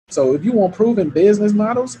So if you want proven business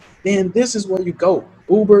models, then this is where you go.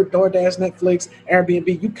 Uber, DoorDash, Netflix,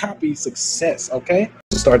 Airbnb, you copy success, okay?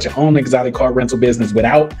 Start your own exotic car rental business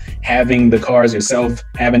without having the cars yourself,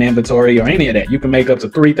 having inventory or any of that. You can make up to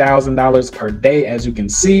 $3,000 per day, as you can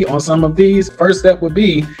see on some of these. First step would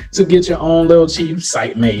be to get your own little cheap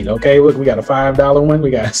site made, okay? Look, we got a $5 one,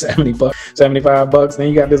 we got 75 bucks, then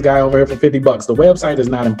you got this guy over here for 50 bucks. The website is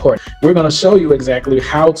not important. We're gonna show you exactly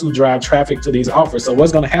how to drive traffic to these offers. So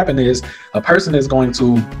what's gonna happen is a person is going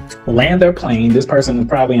to land their plane. This person is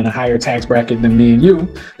probably in a higher tax bracket than me and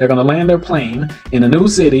you. They're gonna land their plane in a new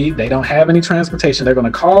city. They don't have any transportation. They're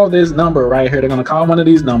going to call this number right here. They're going to call one of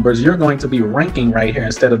these numbers. You're going to be ranking right here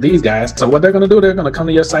instead of these guys. So what they're going to do, they're going to come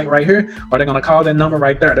to your site right here, or they're going to call that number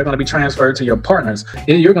right there. They're going to be transferred to your partners.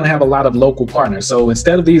 You're going to have a lot of local partners. So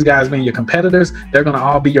instead of these guys being your competitors, they're going to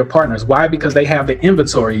all be your partners. Why? Because they have the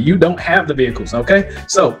inventory. You don't have the vehicles. Okay.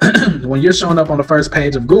 So when you're showing up on the first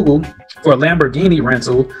page of Google for a Lamborghini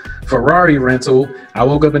rental, Ferrari rental, I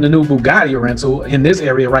woke up in the new Bugatti rental in this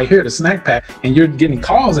area right here, the snack pack, and you're getting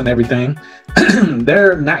calls and everything,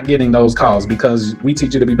 they're not getting those calls because we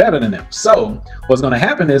teach you to be better than them. So what's going to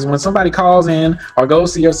happen is when somebody calls in or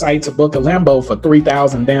goes to your site to book a Lambo for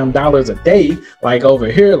 $3,000 a day, like over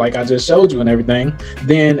here, like I just showed you and everything,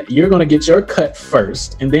 then you're going to get your cut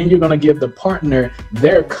first, and then you're going to give the partner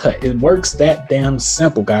their cut. It works that damn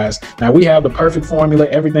simple, guys. Now we have the perfect formula.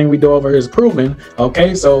 Everything we do over here is proven.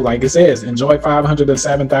 Okay, so like it says, enjoy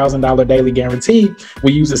 $507,000 daily guarantee.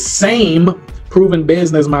 We use the same proven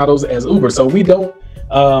business models as Uber. So we don't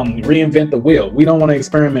reinvent the wheel. We don't want to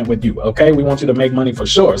experiment with you. Okay, we want you to make money for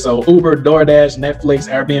sure. So Uber, DoorDash, Netflix,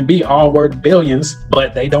 Airbnb all worth billions,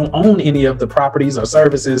 but they don't own any of the properties or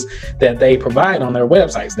services that they provide on their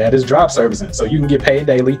websites. That is drop servicing. So you can get paid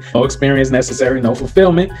daily, no experience necessary, no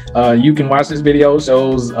fulfillment. You can watch this video,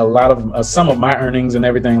 shows a lot of some of my earnings and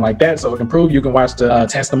everything like that. So it can prove. You can watch the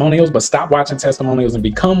testimonials, but stop watching testimonials and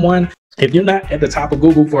become one. If you're not at the top of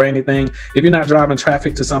Google for anything, if you're not driving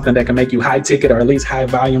traffic to something that can make you high ticket or at least high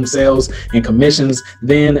volume sales and commissions,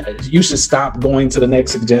 then you should stop going to the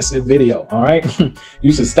next suggested video. All right.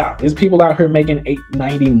 You should stop. There's people out here making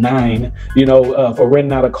 $8.99, you know, for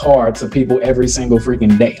renting out a car to people every single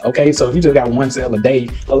freaking day. Okay. So if you just got one sale a day,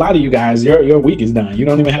 a lot of you guys, your week is done. You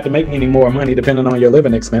don't even have to make any more money depending on your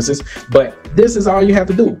living expenses. But this is all you have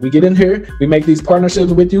to do. We get in here, we make these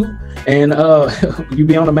partnerships with you, and you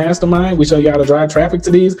be on a mastermind. We show you how to drive traffic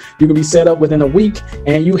to these. You can be set up within a week,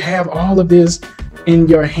 and you have all of this in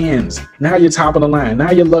your hands. Now you're top of the line. Now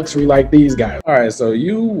you're luxury like these guys. All right, so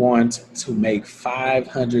you want to make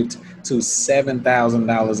 $500,000 to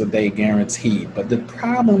 $7,000 a day guaranteed, but the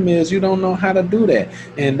problem is you don't know how to do that,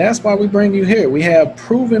 and that's why we bring you here. We have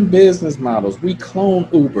proven business models. We clone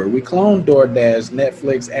Uber, we clone DoorDash,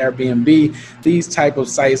 Netflix, Airbnb, these type of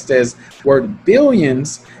sites that's worth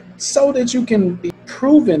billions, so that you can be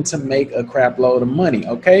proven to make a crap load of money.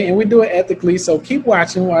 Okay, and we do it ethically. So keep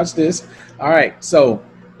watching. Watch this. All right, so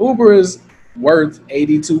Uber is worth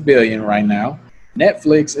 82 billion right now.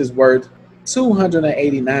 Netflix is worth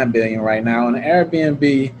 289 billion right now, and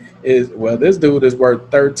Airbnb is, well, this dude is worth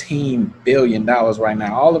 $13 billion right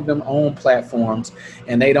now. All of them own platforms,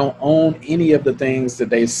 and they don't own any of the things that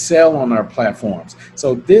they sell on their platforms.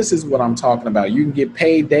 So this is what I'm talking about. You can get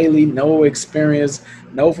paid daily, no experience,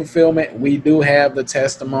 no fulfillment. We do have the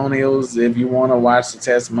testimonials. If you want to watch the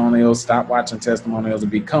testimonials, stop watching testimonials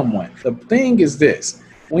and become one. The thing is this: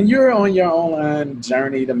 when you're on your online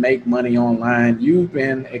journey to make money online, you've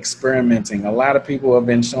been experimenting. A lot of people have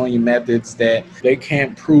been showing you methods that they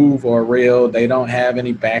can't prove are real. They don't have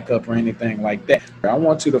any backup or anything like that. I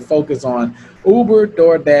want you to focus on Uber,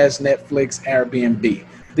 DoorDash, Netflix, Airbnb.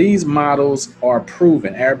 These models are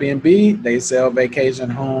proven. Airbnb, they sell vacation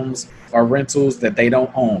homes or rentals that they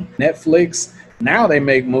don't own. Netflix, now they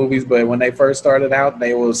make movies, but when they first started out,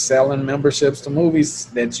 they were selling memberships to movies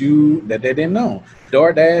that they didn't own.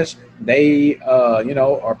 DoorDash, they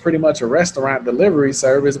are pretty much a restaurant delivery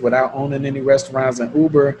service without owning any restaurants, and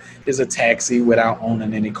Uber is a taxi without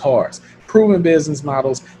owning any cars. Proven business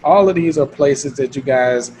models. All of these are places that you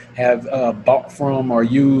guys have bought from or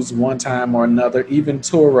used one time or another. Even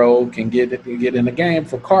Turo can get in the game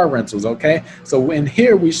for car rentals. Okay, so in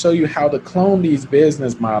here we show you how to clone these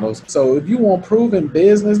business models. So if you want proven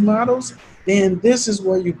business models, then this is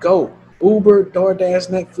where you go. Uber, DoorDash,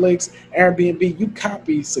 Netflix, Airbnb, you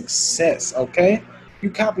copy success, okay?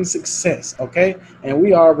 You copy success, okay? And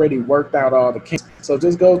we already worked out all the kinks. So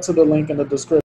just go to the link in the description.